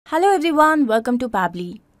Hello everyone, welcome to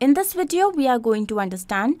Pabbly. In this video, we are going to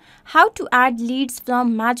understand how to add leads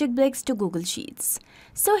from MagicBricks to Google Sheets.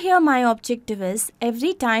 So here my objective is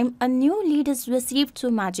every time a new lead is received through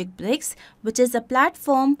MagicBricks, which is a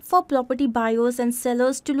platform for property buyers and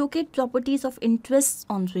sellers to locate properties of interest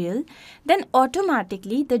on Real, then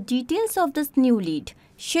automatically the details of this new lead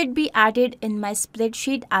should be added in my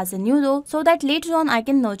spreadsheet as a new row so that later on I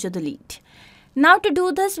can nurture the lead. Now to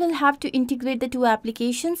do this, we'll have to integrate the two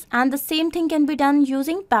applications, and the same thing can be done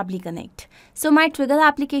using Pabbly Connect. So my trigger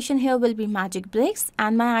application here will be MagicBricks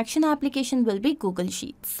and my action application will be Google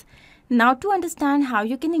Sheets. Now to understand how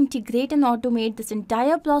you can integrate and automate this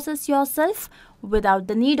entire process yourself without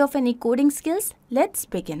the need of any coding skills, let's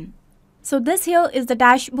begin. So this here is the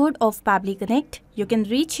dashboard of Pabbly Connect. You can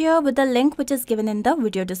reach here with the link which is given in the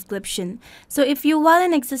video description. So if you are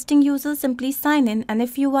an existing user, simply sign in, and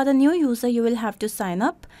if you are a new user, you will have to sign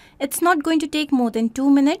up. It's not going to take more than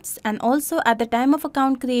 2 minutes, and also at the time of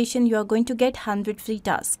account creation, you are going to get 100 free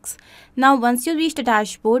tasks. Now once you reach the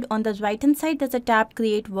dashboard, on the right hand side there's a tab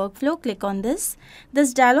Create Workflow. Click on this.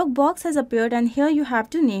 This dialog box has appeared and here you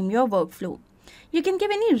have to name your workflow. You can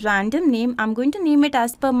give any random name. I'm going to name it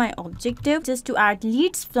as per my objective, just to add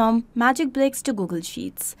leads from MagicBricks to Google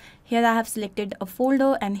Sheets. Here I have selected a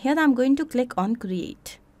folder and here I'm going to click on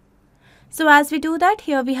Create. So as we do that,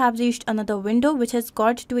 here we have reached another window which has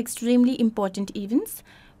got two extremely important events.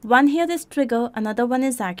 One here is trigger, another one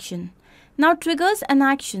is action. Now triggers and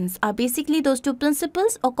actions are basically those two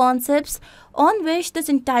principles or concepts on which this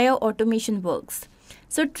entire automation works.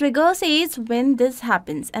 So trigger says when this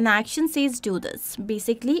happens and action says do this.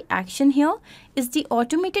 Basically action here is the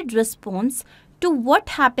automated response to what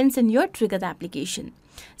happens in your trigger application.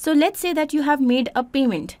 So let's say that you have made a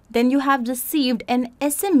payment, then you have received an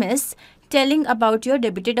SMS telling about your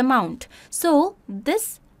debited amount. So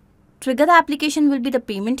this trigger application will be the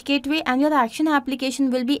payment gateway and your action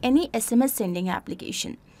application will be any SMS sending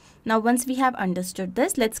application. Now once we have understood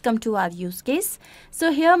this, let's come to our use case.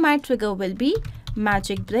 So here my trigger will be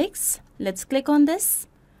MagicBricks. Let's click on this.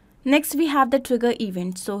 Next we have the trigger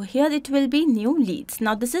event. So here it will be new leads.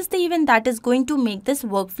 Now this is the event that is going to make this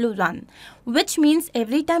workflow run, which means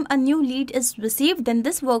every time a new lead is received, then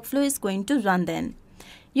this workflow is going to run then.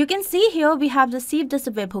 You can see here we have received this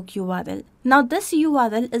webhook URL. Now this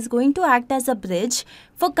URL is going to act as a bridge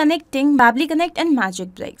for connecting Pabbly Connect and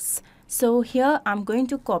MagicBricks. So here I'm going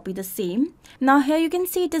to copy the same. Now here you can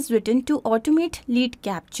see it is written to automate lead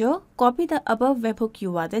capture. Copy the above webhook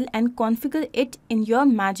URL and configure it in your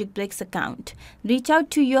MagicBricks account. Reach out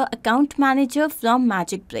to your account manager from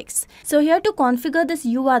MagicBricks. So here to configure this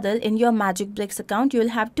URL in your MagicBricks account, you will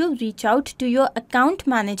have to reach out to your account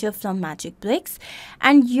manager from MagicBricks,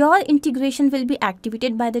 and your integration will be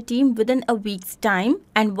activated by the team within a week's time.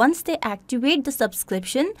 And once they activate the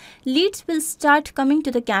subscription, leads will start coming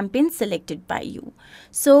to the campaign selected by you.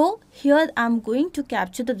 So here I'm going to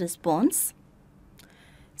capture the response.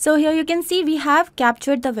 So here you can see we have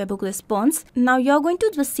captured the webhook response. Now you're going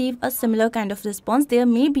to receive a similar kind of response. There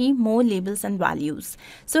may be more labels and values.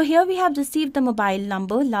 So here we have received the mobile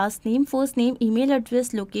number, last name, first name, email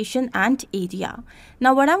address, location and area.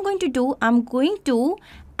 Now what I'm going to do, I'm going to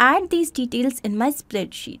add these details in my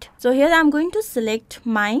spreadsheet. So here I'm going to select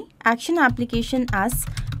my action application as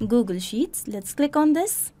Google Sheets. Let's click on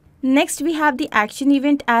this. Next we have the action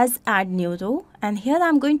event as add new row, and here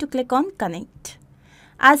I'm going to click on connect.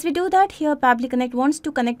 As we do that, here Pabbly Connect wants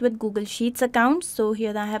to connect with Google Sheets account. So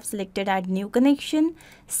here I have selected add new connection,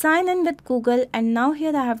 sign in with Google, and now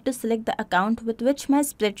here I have to select the account with which my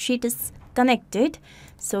spreadsheet is connected.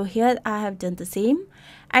 So here I have done the same.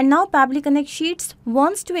 And now Pabbly Connect Sheets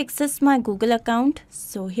wants to access my Google account.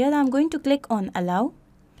 So here I'm going to click on allow.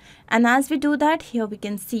 And as we do that, here we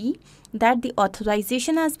can see that the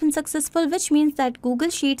authorization has been successful, which means that Google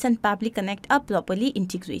Sheets and Pabbly Connect are properly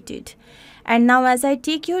integrated. And now as I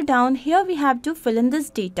take you down, here we have to fill in this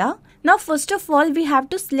data. Now first of all, we have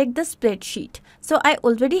to select the spreadsheet. So I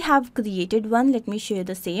already have created one. Let me show you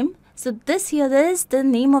the same. So this here is the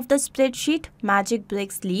name of the spreadsheet,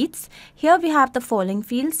 MagicBricks Leads. Here we have the following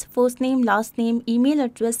fields: first name, last name, email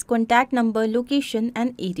address, contact number, location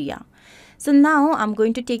and area. So now I'm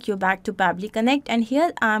going to take you back to Pabbly Connect, and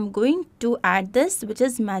here I'm going to add this, which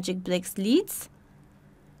is MagicBricks Leads.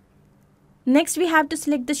 Next we have to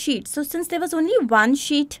select the sheet. So since there was only one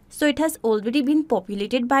sheet, so it has already been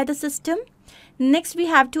populated by the system. Next we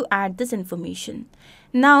have to add this information.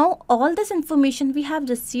 Now all this information we have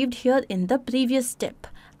received here in the previous step.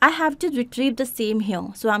 I have to retrieve the same here.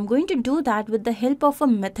 So I'm going to do that with the help of a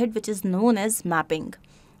method which is known as mapping.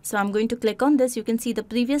 So I'm going to click on this. You can see the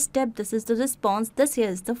previous step. This is the response. This here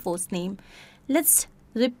is the first name. Let's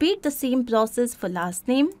Repeat the same process for last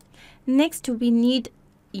name. Next we need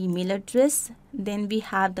email address. Then we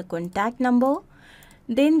have the contact number.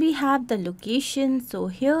 Then we have the location. So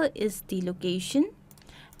here is the location.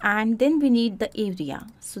 And then we need the area.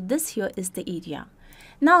 So this here is the area.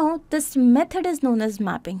 Now this method is known as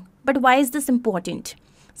mapping. But why is this important?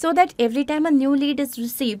 So that every time a new lead is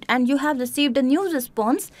received and you have received a new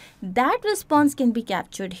response, that response can be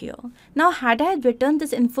captured here. Now had I written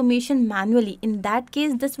this information manually, in that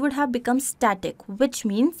case this would have become static, which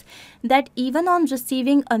means that even on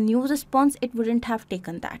receiving a new response, it wouldn't have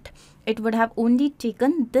taken that. It would have only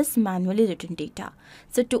taken this manually written data.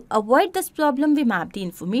 So to avoid this problem, we map the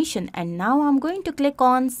information, and now I'm going to click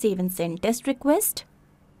on Save and Send Test Request.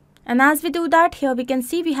 And as we do that, here we can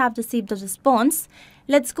see we have received the response.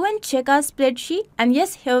 Let's go and check our spreadsheet, and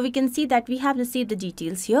yes, here we can see that we have received the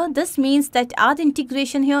details here. This means that our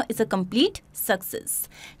integration here is a complete success.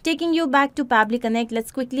 Taking you back to Pabbly Connect,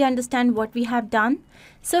 let's quickly understand what we have done.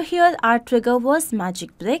 So here our trigger was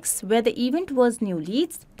MagicBricks, where the event was new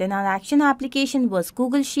leads. Then our action application was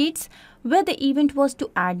Google Sheets, where the event was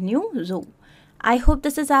to add new row. I hope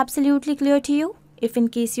this is absolutely clear to you. If in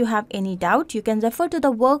case you have any doubt, you can refer to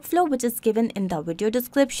the workflow which is given in the video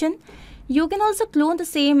description. You can also clone the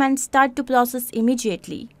same and start to process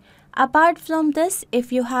immediately. Apart from this,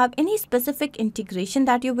 if you have any specific integration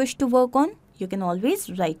that you wish to work on, you can always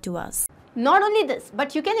write to us. Not only this,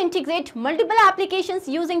 but you can integrate multiple applications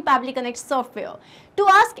using Pabbly Connect software. To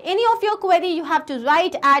ask any of your query, you have to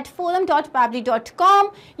write at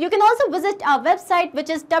forum.pabbly.com. You can also visit our website, which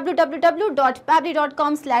is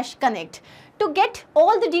www.pabbly.com/connect. To get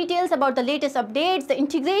all the details about the latest updates, the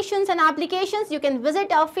integrations and applications, you can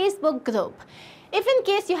visit our Facebook group. If in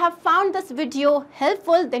case you have found this video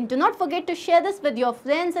helpful, then do not forget to share this with your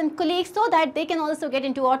friends and colleagues so that they can also get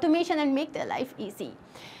into automation and make their life easy.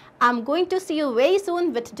 I'm going to see you very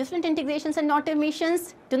soon with different integrations and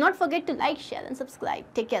automations. Do not forget to like, share and subscribe.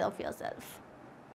 Take care of yourself.